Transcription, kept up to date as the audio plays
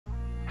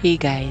Hey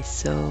guys,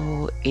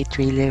 so a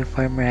trailer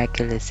for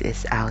Miraculous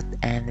is out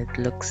and it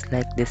looks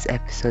like this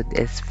episode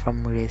is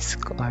from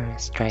Risk or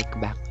Strike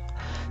Back.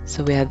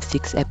 So we have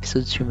 6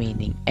 episodes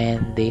remaining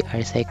and they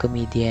are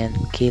Psychomedian,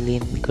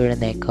 Kaylin,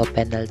 Kuroneko,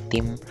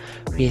 Penaltim,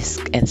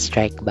 Risk, and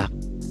Strike Back.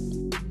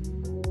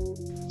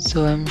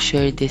 So I'm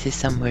sure this is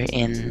somewhere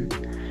in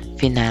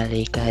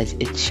finale because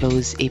it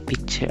shows a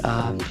picture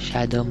of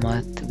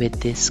Shadowmoth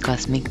with this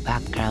cosmic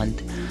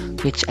background,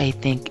 which I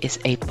think is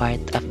a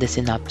part of the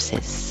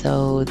synopsis.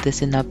 So the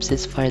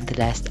synopsis for the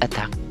last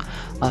attack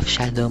of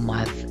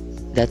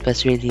Shadowmoth that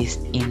was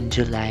released in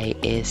July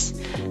is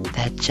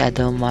that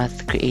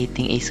Shadowmoth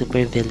creating a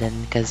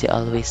supervillain because he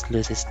always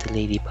loses to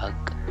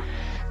Ladybug.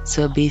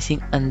 So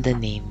basing on the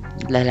name,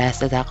 the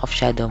last attack of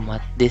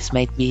Shadowmoth, this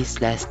might be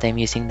his last time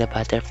using the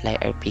butterfly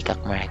or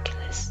peacock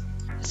miraculous.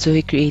 So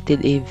he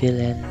created a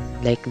villain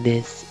like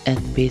this,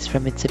 and based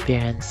from its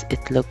appearance,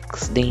 it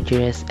looks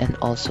dangerous and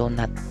also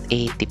not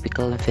a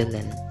typical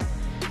villain.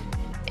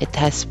 It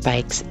has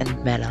spikes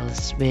and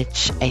metals,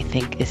 which I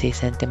think is a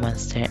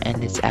sentimonster,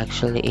 and it's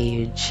actually a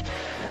huge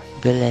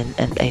villain,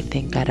 and I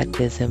think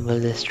Cataclysm will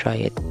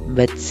destroy it.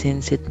 But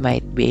since it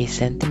might be a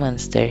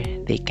sentimonster,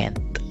 they can't.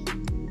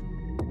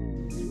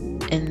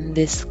 In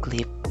this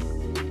clip,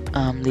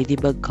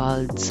 Ladybug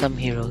called some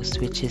heroes,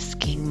 which is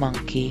King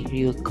Monkey,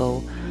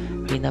 Ryuko,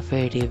 Rina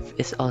Feriv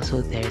is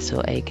also there,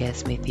 so I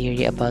guess my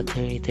theory about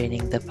her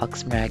returning the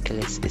Fox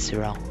Miraculous is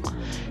wrong.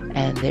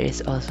 And there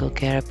is also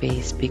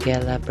Carapace,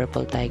 Bigella,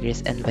 Purple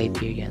Tigress, and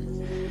Viperion.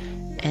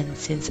 And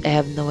since I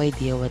have no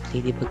idea what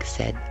Ladybug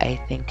said, I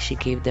think she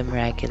gave the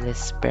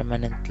Miraculous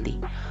permanently.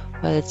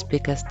 Well, it's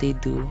because they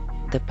do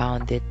the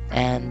pound it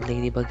and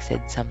Ladybug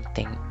said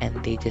something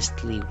and they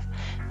just leave.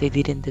 They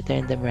didn't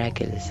return the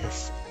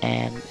Miraculouses,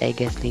 and I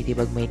guess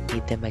Ladybug might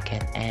need them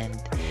again, and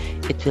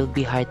it will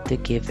be hard to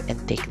give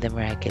and take the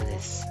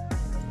Miraculous.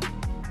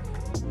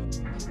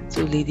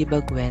 So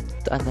Ladybug went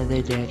to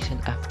another direction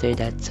after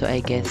that, so I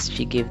guess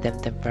she gave them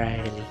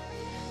temporarily.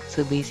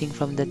 So basing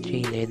from the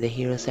trailer, the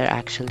heroes are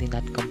actually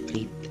not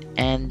complete,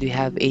 and we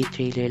have a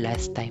trailer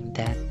last time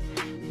that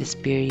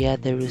Vesperia,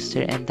 the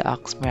Rooster, and the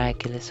Ox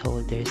Miraculous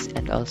holders,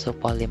 and also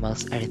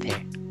Polymouse are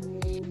there.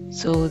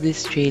 So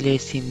this trailer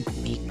seemed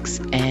mixed,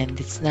 and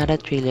it's not a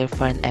trailer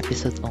for an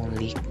episode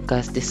only,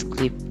 cause this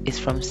clip is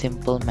from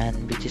Simple Man,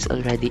 which is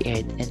already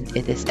aired, and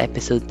it is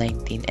episode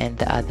 19, and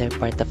the other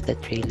part of the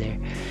trailer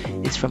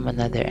is from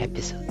another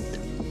episode.